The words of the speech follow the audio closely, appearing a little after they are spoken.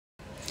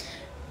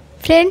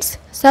Friends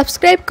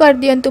subscribe कर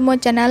दियंतु मो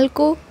channel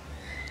को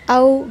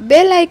आउ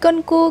बेल आइकन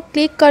को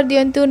क्लिक कर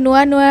दियंतु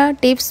नुआ नुआ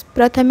टिप्स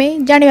प्रथमे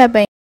जानिबा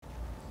पई।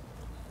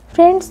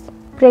 फ्रेंड्स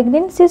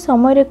प्रेग्नेंसी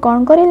समय रे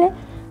कोन करिले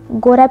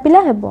गोरा पिला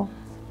हेबो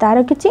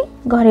तार किछि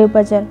घरे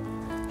उपचार।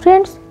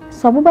 फ्रेंड्स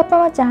सब बापा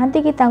मा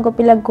चाहती कि तांको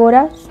पिला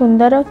गोरा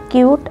सुंदर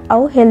क्यूट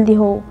आउ हेल्दी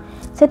हो।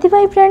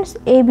 सेतिफाई फ्रेंड्स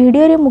ए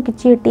वीडियो रे मु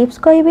किछि टिप्स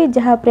कहबी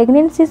जहा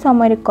प्रेग्नेंसी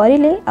समय रे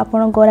करिले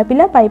आपण गोरा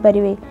पिला पाई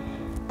परिबे।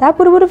 ता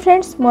पूर्व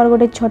फ्रेंड्स मोर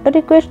गोटे छोट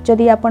रिक्वेस्ट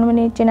जदि आपण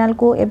मैंने चैनल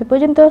को एबे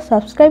पर्यंत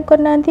सब्सक्राइब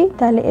करना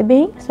ताहले एबे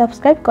ही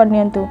सब्सक्राइब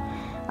करनियंतु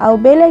आउ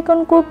बेल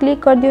आइकन को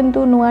क्लिक कर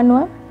दियंतु नुआ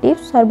नुआ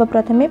टिप्स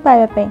सर्वप्रथमे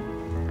पाइबा पई।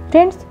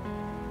 फ्रेंड्स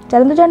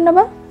चलନ୍ତୁ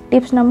जानबा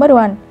टिप्स नंबर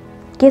 1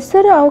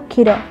 केसर आउ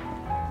क्षीर।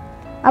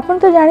 आपण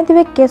तो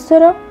जानिथिबे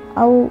केसर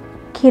आउ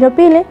क्षीर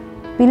पीले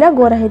पिला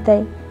गोरा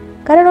हेताय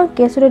कारण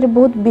केसर रे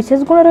बहुत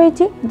विशेष गुण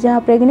रही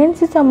जहाँ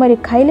प्रेग्नेंसी समय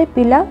खाइले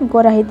पिला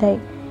गोरा हेताय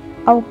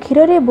आउ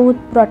क्षीर रे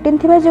बहुत प्रोटीन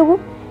थिबा जोगु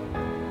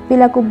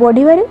पिला को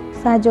बढ़िबारे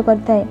सहायता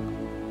करता है।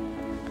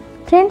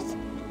 फ्रेंड्स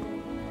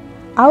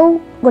आउ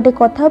गोटे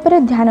कथा पर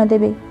ध्यान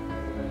देबे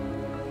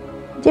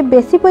जे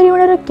बेसी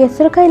परिमाण रे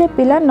केसर खाइले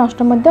पिला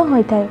नष्ट मध्य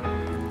होइथाय।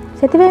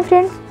 सेतिबे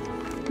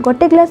फ्रेंड्स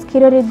गोटे ग्लास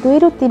क्षीर रे 2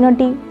 रु 3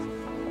 टी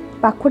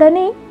पाखुडा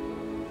नै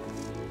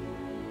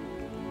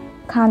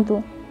खांतु।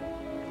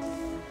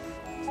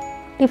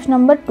 टिप्स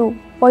नंबर 2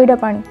 पइडा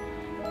पानी।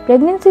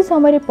 प्रेग्नेंसी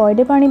समय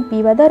पइडा पानी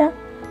पीवा द्वारा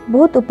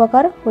बहुत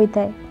उपकार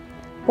होइथाय।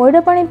 पइडा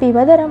पानी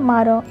पीवा द्वारा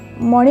मार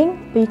मॉर्निंग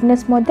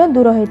वीकनेस मध्य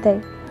दूर होता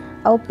है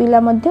आउ पिला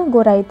मध्य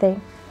गोरा होता है।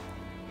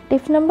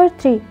 टिप्स नंबर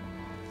 3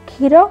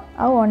 क्षीर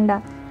आउ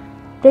अंडा।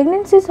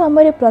 प्रेग्नेंसी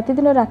समय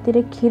प्रतिदिन राति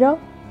रे क्षीर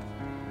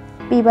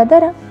पीवा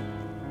द्वारा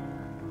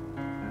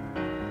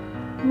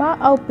माँ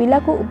आउ पिला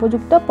को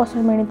उपयुक्त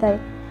पोषण मिलता है।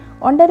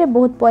 अंडा रे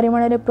बहुत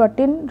परिमाण रे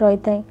प्रोटीन रही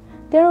है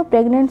तेणु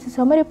प्रेग्नेंसी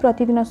समय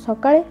प्रतिदिन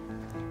सकाळे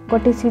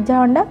गोटे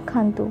सिझा अंडा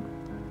खांतु।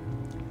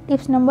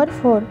 Tips number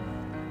 4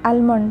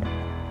 almond.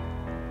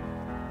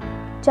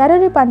 4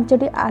 ରୁ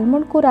 5ଟି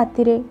आलमंड को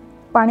राति रे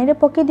पानी रे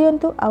पके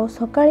दियंतु आउ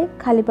सकाळे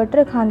खाली पेट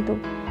रे खांतु।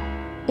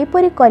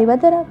 एपरि करबा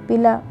द्वारा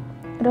पिला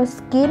रो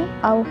स्किन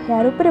आउ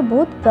हेयर ऊपर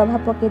बहुत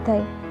प्रभाव पके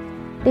थाए।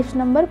 टिप्स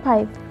नंबर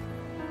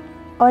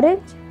 5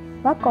 ऑरेंज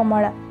वा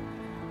कमला।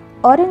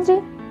 ऑरेंज रे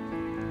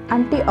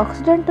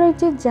एंटीऑक्सीडेंट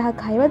रही जहाँ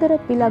खाइबा द्वारा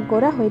पिला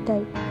गोरा होता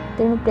है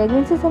तेणु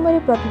प्रेग्नेंसी समय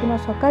प्रतिदिन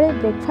सकाळे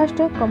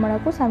ब्रेकफास्ट रे कमला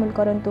को शामिल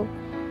करंतु।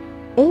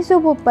 एही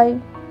सब उपाय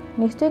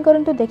निश्चय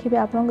करंतु देखिबे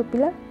आपनक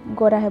पिला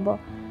गोरा हेबो।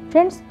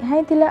 फ्रेंड्स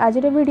यहाँ थिला आज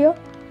वीडियो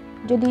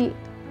जदि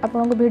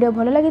आपको वीडियो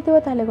भल लगी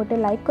ताले गोटे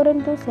लाइक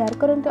करंतु शेयर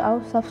करंतु आउ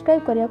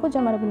सब्सक्राइब करिया को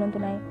जमार भूलंतु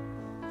नाही।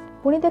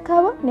 पुणी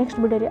देखा नेक्स्ट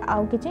वीडियो रे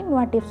आउ किछि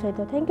नुआ टिप्स सहित।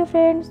 Thank you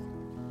friends.